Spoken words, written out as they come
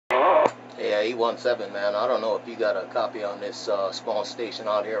817, man. I don't know if you got a copy on this small station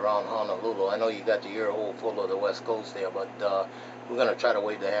out here around Honolulu. I know you got your ear hole full of the West Coast there, but we're going to try to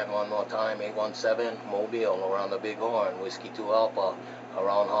wave the hand one more time. 817, Mobile, around the Big Horn, Whiskey 2 Alpha,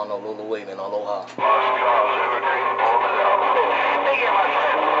 around Honolulu, waving aloha.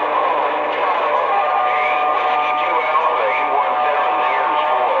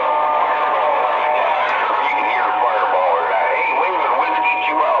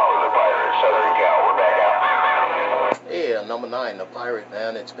 Number 9, the Pirate,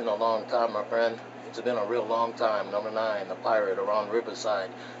 man. It's been a long time, my friend. It's been a real long time. Number 9, the Pirate, around Riverside.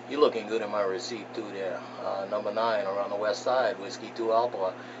 You looking good in my receipt, too, there. Number 9, around the west side, Whiskey 2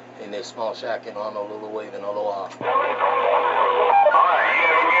 Alpha, in this small shack in Honolulu, waving aloha. All right, you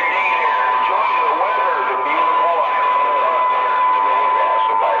have a good day there. Enjoy the weather, the beautiful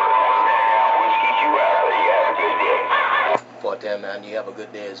Whiskey 2 Alpha. You have a good day. 410, man. You have a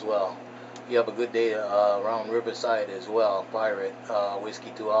good day as well. You have a good day around Riverside as well. Pirate,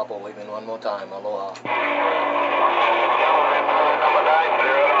 Whiskey 2 Alpha, waving one more time. Aloha. Number 9,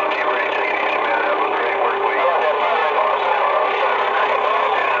 clear it on. Get ready to take it easy, man. Have a great work week.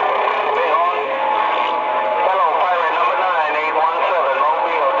 Hello, Pirate number 9, 817,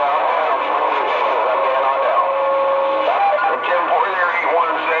 Mobile, downtown. I'm getting on down. 10-4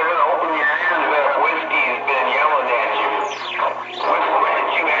 817, open your ears up. Whiskey's been yelling at you. What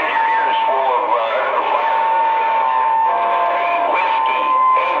did you have your ears full of whiskey?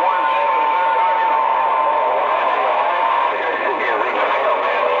 817,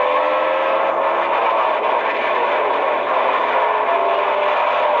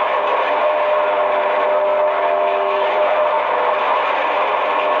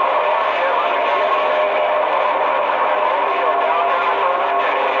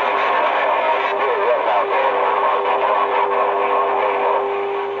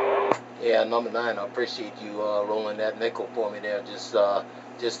 Yeah, number 9, I appreciate you rolling that nickel for me there. Just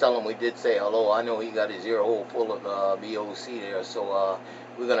tell him we did say hello. I know he got his ear hole full of BOC there, so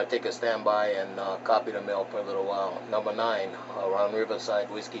we're going to take a standby and copy the mail for a little while. Number 9, around Riverside,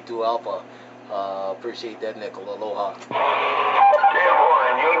 Whiskey 2 Alpha. Appreciate that nickel. Aloha. Yeah, boy,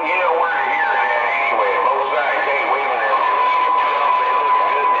 and you know where to hear it at anyway. Both sides, hey, waving there. They look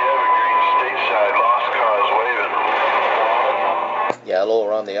good in the Evergreen stateside. Lost cause waving. Yeah, hello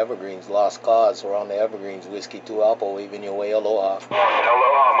around the Evergreens. Lost cause around the Evergreens. Whiskey 2 Alpha, waving your way. Aloha.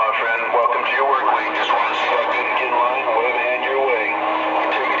 Aloha, my friend. Welcome to your work week. Just want to see how good and get in line. Wave a hand your way.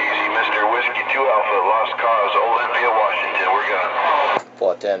 Take it easy, Mr. Whiskey 2 Alpha. Lost cause, Olympia, Washington. We're gone.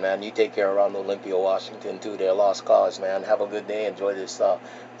 410, man. You take care around Olympia, Washington, too. They're Lost Cause, man. Have a good day. Enjoy this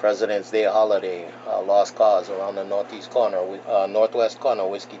President's Day holiday. Lost Cause around the northeast corner, northwest corner.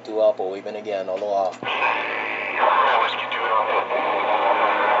 Whiskey 2 Alpha, waving again. Aloha. Whiskey 2 Alpha.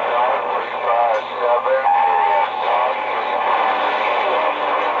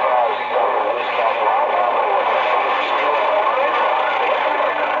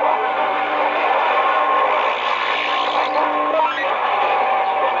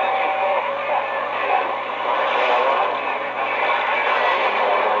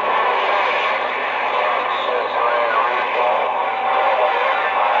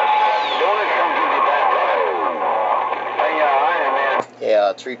 357.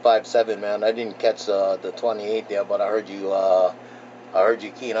 Yeah, 357, man. I didn't catch the 28 there, but I heard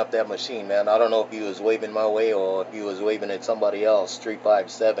you keying up that machine, man. I don't know if you was waving my way or if you was waving at somebody else.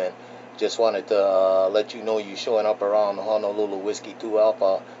 357. Just wanted to let you know you showing up around Honolulu, Whiskey 2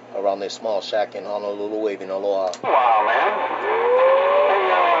 Alpha, around this small shack in Honolulu, waving aloha. Wow, man.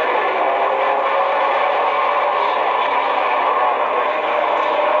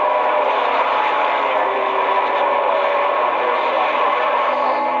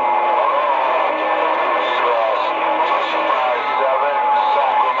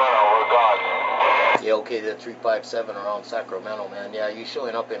 Yeah, okay, the 357 around Sacramento, man. Yeah, you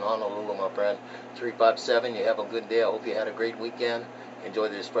showing up in Honolulu, my friend. 357, you have a good day. I hope you had a great weekend. Enjoy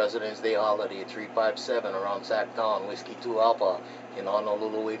this President's Day holiday. 357 around Sacktown, Whiskey 2 Alpha in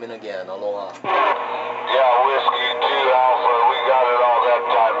Honolulu, waving again. Aloha. Yeah, Whiskey 2 Alpha, we got it all that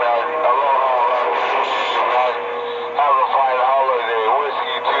time, man. Aloha, have a fine holiday.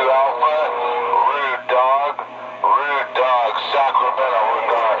 Whiskey 2 Alpha, Rude Dog, Sacramento,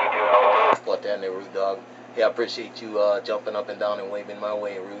 we're gone. What then, there, Rude Dog? Yeah, I appreciate you jumping up and down and waving my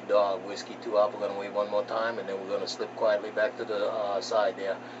way, Rude Dog. Whiskey 2 Alpha, going to wave one more time, and then we're going to slip quietly back to the side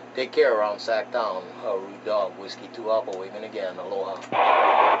there. Take care around Sacktown, Rude Dog. Whiskey 2 Alpha, waving again. Aloha.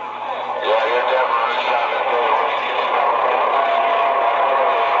 Yeah, you're definitely sounding good. Whiskey 2 Alpha.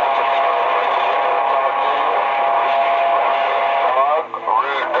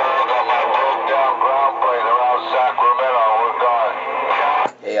 Rude Dog on my road.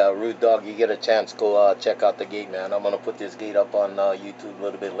 Rude Dog, you get a chance, go check out the gate, man. I'm gonna put this gate up on YouTube a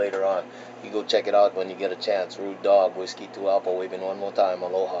little bit later on. You go check it out when you get a chance. Rude Dog, Whiskey 2 Alpha, waving one more time.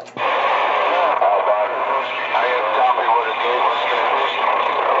 Aloha. I have copy what the gate was going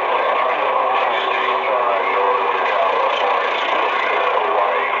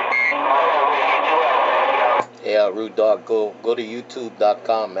to Yeah, Rude Dog, go to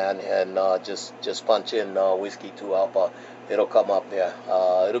YouTube.com, man, and just punch in Whiskey 2 Alpha. It'll come up there.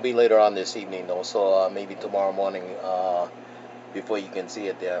 It'll be later on this evening, though, so maybe tomorrow morning before you can see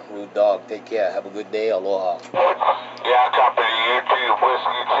it there. Rude Dog, take care. Have a good day. Aloha. Yeah, copy YouTube,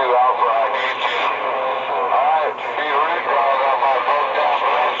 Whiskey 2 Alpha on YouTube. Alright, be Rude Dog on my boat down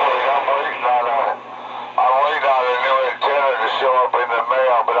eventually. I'm waiting on a new antenna to show up in the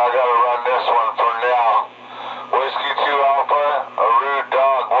mail, but I gotta run this one for now. Whiskey 2 Alpha, a Rude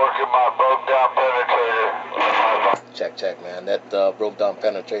Dog working my broke down penetrator. Check, man. That broke down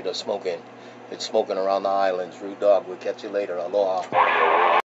penetrator smoking. It's smoking around the islands. Rude Dog, we'll catch you later. Aloha.